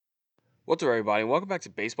What's up, everybody? Welcome back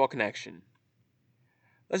to Baseball Connection.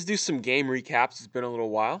 Let's do some game recaps. It's been a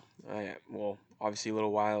little while. Obviously, a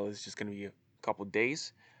little while is just going to be a couple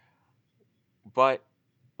days, but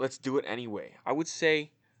let's do it anyway. I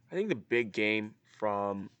think the big game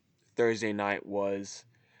from Thursday night was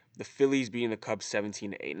the Phillies beating the Cubs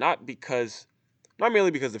 17-8. Not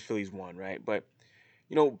merely because the Phillies won, right? But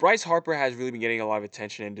Bryce Harper has really been getting a lot of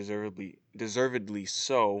attention and deservedly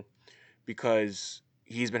so because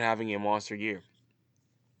he's been having a monster year.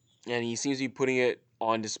 And he seems to be putting it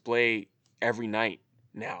on display every night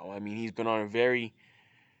now. I mean, he's been on a very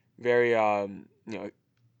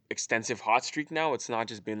extensive hot streak now. It's not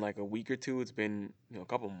just been like a week or two. It's been a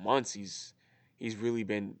couple months. He's really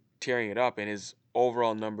been tearing it up, and his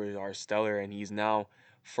overall numbers are stellar. And he's now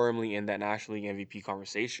firmly in that National League MVP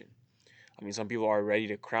conversation. I mean, some people are ready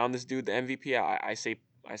to crown this dude the MVP. I say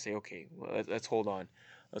okay. Well, let's hold on.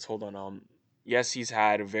 Let's hold on. Yes, he's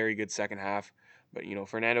had a very good second half, but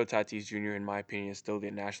Fernando Tatis Jr. in my opinion is still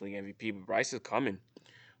the National League MVP. But Bryce is coming.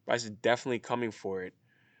 Bryce is definitely coming for it.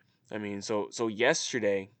 I mean, so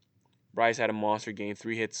yesterday, Bryce had a monster game,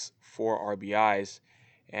 3 hits, 4 RBIs,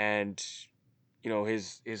 and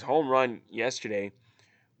his home run yesterday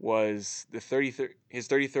was his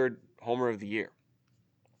 33rd homer of the year.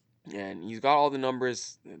 And he's got all the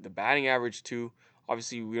numbers, the batting average too.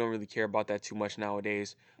 Obviously, we don't really care about that too much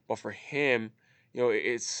nowadays. But for him,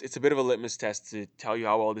 it's a bit of a litmus test to tell you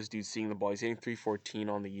how well this dude's seeing the ball. He's hitting 314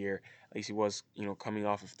 on the year. At least he was, coming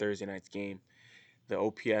off of Thursday night's game. The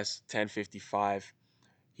OPS 1055.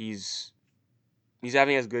 He's he's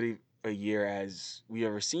having as good a year as we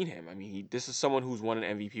ever seen him. I mean, this is someone who's won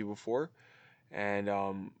an MVP before, and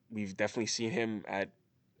we've definitely seen him at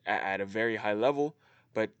a very high level.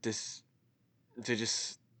 But this to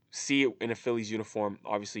just see it in a Phillies uniform,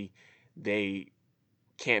 obviously they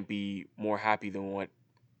can't be more happy than what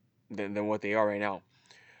they are right now.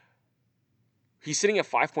 He's sitting at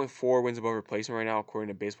 5.4 wins above replacement right now, according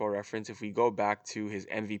to Baseball Reference. If we go back to his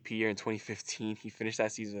MVP year in 2015, he finished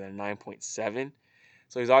that season at 9.7.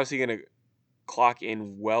 So he's obviously going to clock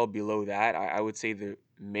in well below that. I would say the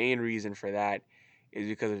main reason for that is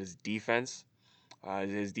because of his defense.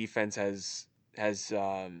 His defense has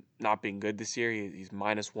not been good this year. He's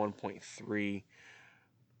minus 1.3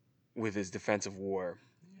 with his defensive WAR.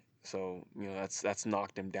 So that's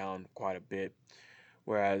knocked him down quite a bit.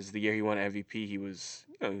 Whereas the year he won MVP, he was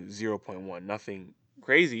 0.1, nothing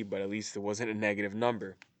crazy, but at least it wasn't a negative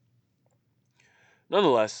number.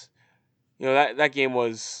 Nonetheless, that game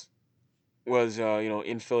was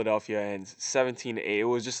in Philadelphia and 17-8. It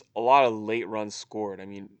was just a lot of late runs scored. I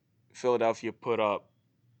mean, Philadelphia put up,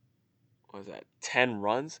 what was that, 10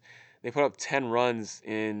 runs? They put up 10 runs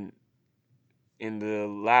in the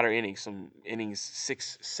latter innings, some innings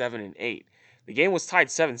 6, 7, and 8. The game was tied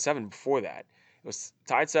 7-7 before that. It was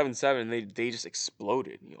tied 7-7, and they just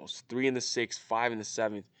exploded. It was 3 in the 6th, 5 in the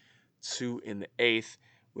 7th, 2 in the 8th,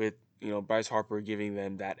 with Bryce Harper giving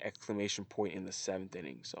them that exclamation point in the 7th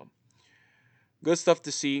inning. So good stuff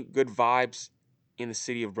to see. Good vibes in the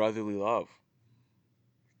city of brotherly love.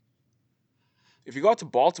 If you go out to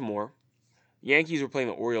Baltimore, Yankees were playing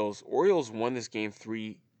the Orioles. Orioles won this game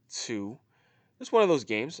 3-2. It's one of those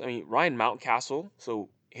games. I mean, Ryan Mountcastle, so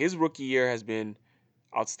his rookie year has been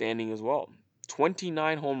outstanding as well.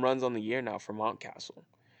 29 home runs on the year now for Mountcastle.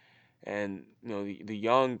 And well,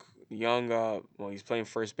 he's playing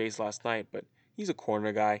first base last night, but he's a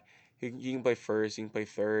corner guy. He can play first, he can play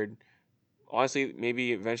third. Honestly,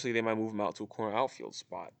 maybe eventually they might move him out to a corner outfield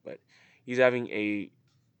spot, but he's having a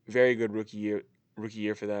very good rookie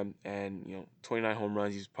year for them, and 29 home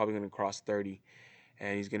runs. He's probably going to cross 30,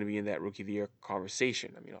 and he's going to be in that rookie of the year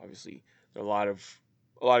conversation. I mean, obviously there are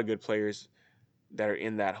a lot of good players that are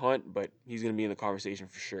in that hunt, but he's going to be in the conversation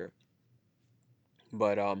for sure.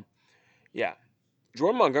 But yeah,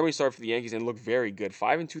 Jordan Montgomery started for the Yankees and looked very good.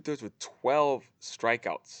 5 2/3 with 12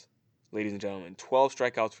 strikeouts, ladies and gentlemen. 12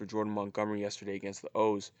 strikeouts for Jordan Montgomery yesterday against the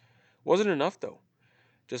O's. Wasn't enough though.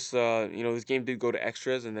 Just this game did go to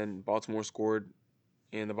extras, and then Baltimore scored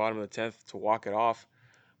in the bottom of the 10th to walk it off.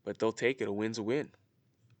 But they'll take it. A win's a win.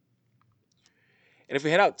 And if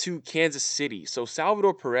we head out to Kansas City, so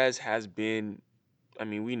Salvador Perez has been, I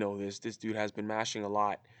mean, we know this. This dude has been mashing a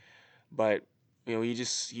lot, but he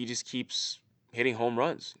just keeps hitting home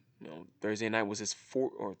runs. Thursday night was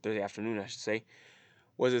or Thursday afternoon, I should say,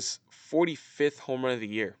 was his 45th home run of the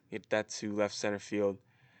year. Hit that to left center field.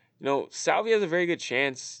 Salvi has a very good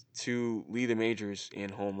chance to lead the majors in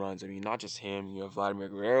home runs. I mean, not just him. You have Vladimir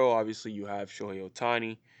Guerrero, obviously. You have Shohei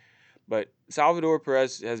Ohtani. But Salvador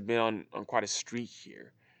Perez has been on quite a streak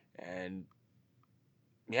here. And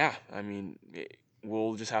yeah, I mean,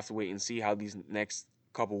 we'll just have to wait and see how these next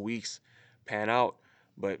couple weeks pan out.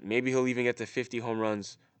 But maybe he'll even get to 50 home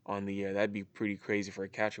runs on the year. That'd be pretty crazy for a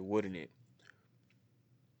catcher, wouldn't it?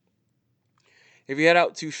 If you head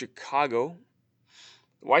out to Chicago,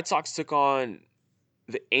 the White Sox took on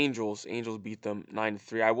the Angels. Angels beat them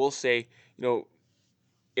 9-3. I will say,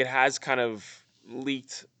 it has kind of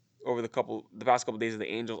leaked over the past couple days that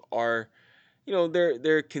the Angels are,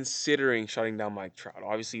 they're considering shutting down Mike Trout.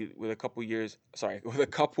 Obviously, with with a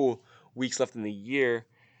couple weeks left in the year,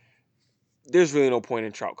 there's really no point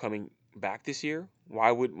in Trout coming back this year.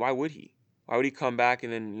 Why would he? Why would he come back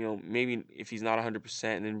and then, maybe if he's not 100%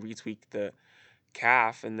 and then retweak the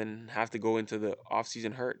calf and then have to go into the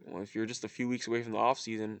offseason hurt? Well, if you're just a few weeks away from the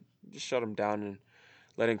offseason, just shut him down and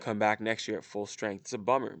let him come back next year at full strength. It's a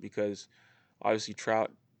bummer because obviously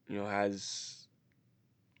Trout,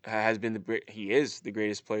 has been he is the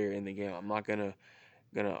greatest player in the game. I'm not gonna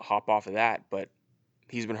hop off of that, but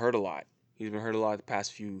he's been hurt a lot. He's been hurt a lot the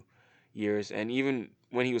past few years, and even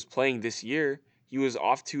when he was playing this year, he was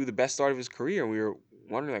off to the best start of his career, and we were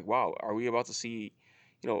wondering like, wow, are we about to see,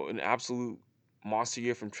 an absolute monster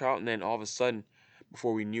year from Trout? And then all of a sudden,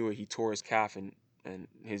 before we knew it, he tore his calf and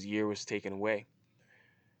his year was taken away.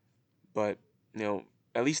 But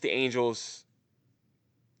at least the Angels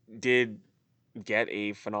did get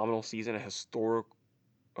a phenomenal season, a historical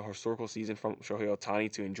season from Shohei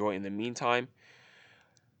Ohtani to enjoy. In the meantime,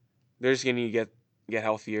 they're just going to get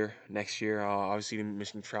healthier next year. Obviously, they're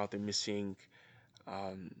missing Trout. They're missing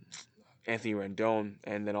um, Anthony Rendon,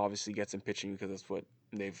 and then obviously get some pitching because that's what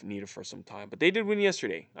they've needed for some time. But they did win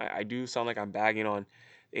yesterday. I do sound like I'm bagging on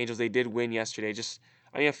the Angels. They did win yesterday.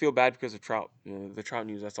 I feel bad because of Trout. The Trout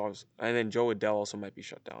news. That's always, and then Joe Adell also might be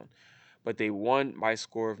shut down. But they won by a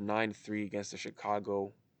score of 9-3 against the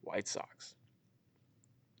Chicago White Sox.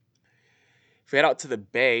 If we head out to the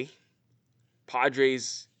Bay,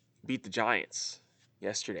 Padres beat the Giants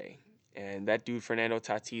yesterday. And that dude, Fernando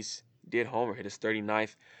Tatis, did homer, hit his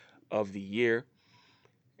 39th of the year.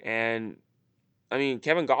 And,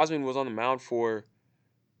 Kevin Gausman was on the mound for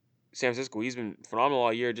San Francisco. He's been phenomenal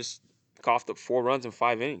all year, just coughed up 4 runs in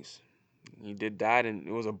 5 innings. He did that, and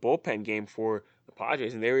it was a bullpen game for the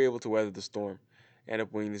Padres, and they were able to weather the storm. End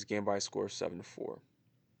up winning this game by a score of 7-4.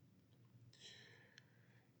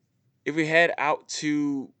 If we head out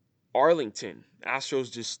to Arlington,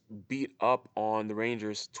 Astros just beat up on the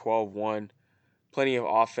Rangers 12-1. Plenty of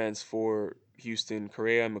offense for Houston.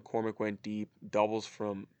 Correa and McCormick went deep. Doubles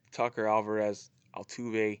from Tucker, Alvarez,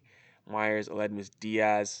 Altuve, Myers, Aledmus,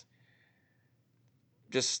 Diaz.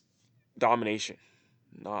 Just domination.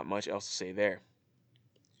 Not much else to say there.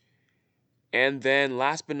 And then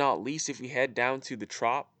last but not least, if we head down to the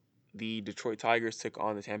Trop, the Detroit Tigers took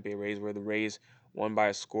on the Tampa Bay Rays, where the Rays won by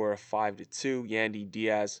a score of 5-2. Yandy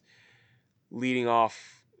Diaz leading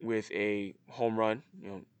off with a home run,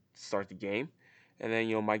 to start the game. And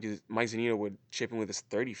then, Mike Zunino would chip in with his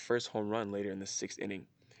 31st home run later in the 6th inning.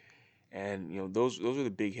 And, those were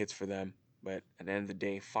the big hits for them. But at the end of the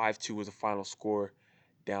day, 5-2 was the final score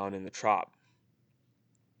down in the Trop.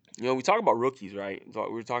 We talk about rookies, right? So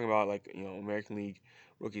we were talking about, American League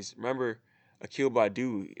rookies. Remember, Akil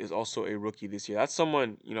Baddoo is also a rookie this year. That's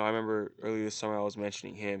someone, I remember earlier this summer I was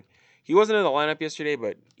mentioning him. He wasn't in the lineup yesterday,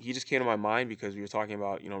 but he just came to my mind because we were talking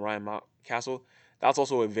about, Ryan Mountcastle. That's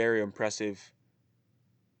also a very impressive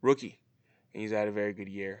rookie. And he's had a very good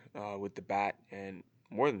year with the bat. And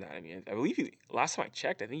more than that, I believe last time I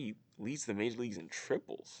checked, I think he leads the major leagues in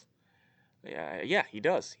triples. Yeah, he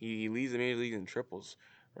does. He leads the major leagues in triples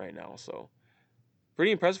right now. So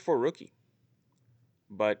pretty impressive for a rookie.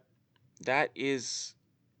 But that is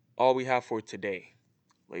all we have for today,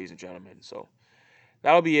 ladies and gentlemen. So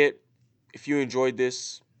that'll be it. If you enjoyed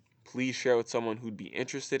this, please share with someone who'd be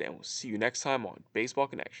interested, and we'll see you next time on Baseball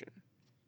Connection.